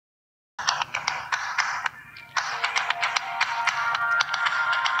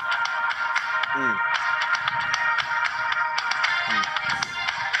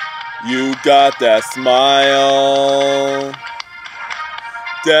You got that smile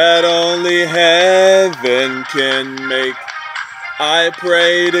that only heaven can make. I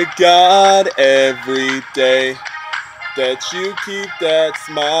pray to God every day that you keep that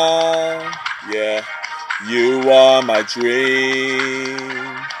smile. Yeah, you are my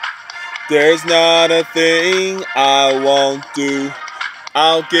dream. There's not a thing I won't do.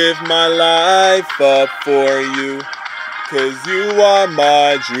 I'll give my life up for you, 'cause you are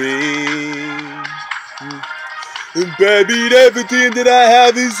my dream. And baby, everything that I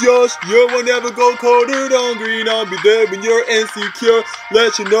have is yours. You will never go cold or hungry. I'll be there when you're insecure.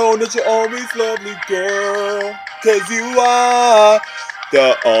 Let you know that you're always lovely, girl. 'Cause you are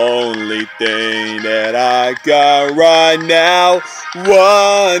the only thing that I got right now.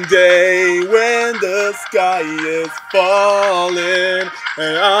 One day when the sky is falling,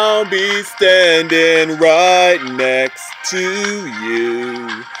 and I'll be standing right next to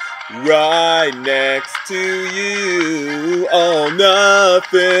you. Right next to you. Oh,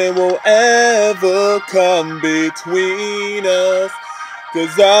 nothing will ever come between us,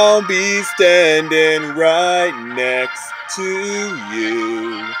 'cause I'll be standing right next to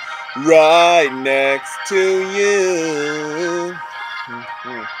you. Right next to you.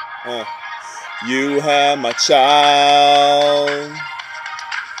 You have my child.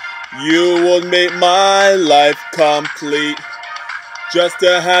 You will make my life complete. Just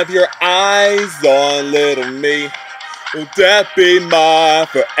to have your eyes on little me. Will that be my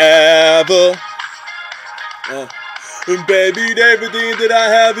forever? And baby, everything that I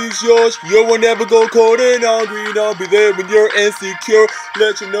have is yours. You will never go cold and hungry. And I'll be there when you're insecure.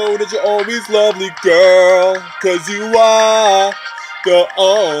 Let you know that you're always lovely, girl. 'Cause you are the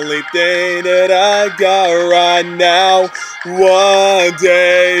only thing that I got right now. One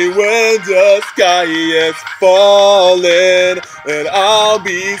day when the sky is falling, and I'll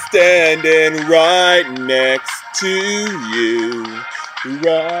be standing right next to you.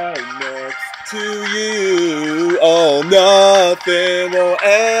 Right next to you. Oh, nothing will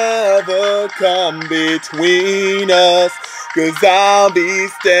ever come between us, 'cause I'll be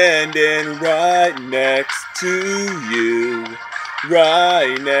standing right next to you.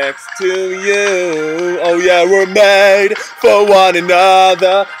 Right next to you. Oh yeah, we're made for one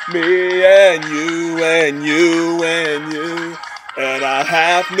another. Me and you and you and you. And I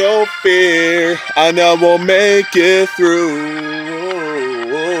have no fear. I know we'll make it through.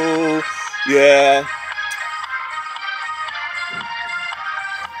 Yeah.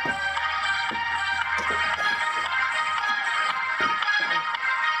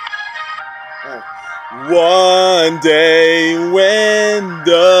 One day when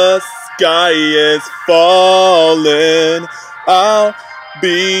the sky is falling, I'll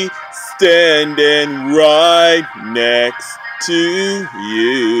be standing right next to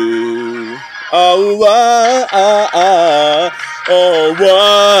you. Oh,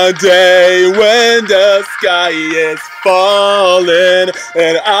 one day when the sky is falling,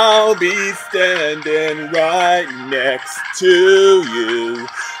 and I'll be standing right next to you.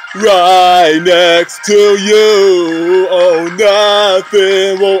 Right next to you. Oh,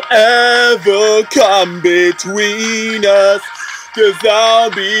 nothing will ever come between us, 'cause I'll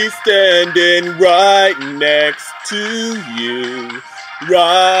be standing right next to you.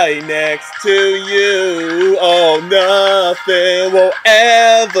 Right next to you. Oh, nothing will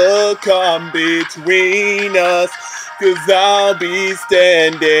ever come between us, 'cause I'll be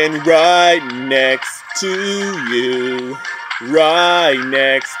standing right next to you. Right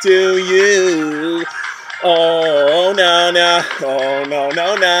next to you. Oh, no, no. Oh, no,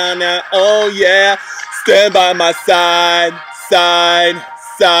 no, no, no. Oh, yeah. Stand by my side, side,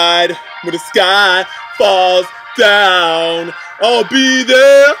 side. When the sky falls down, I'll be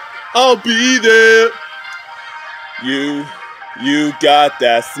there. I'll be there. You got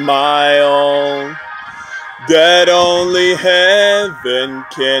that smile that only heaven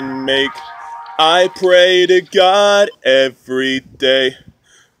can make. I pray to God every day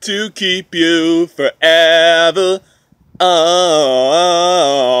to keep you forever. Oh,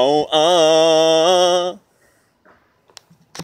 oh, oh.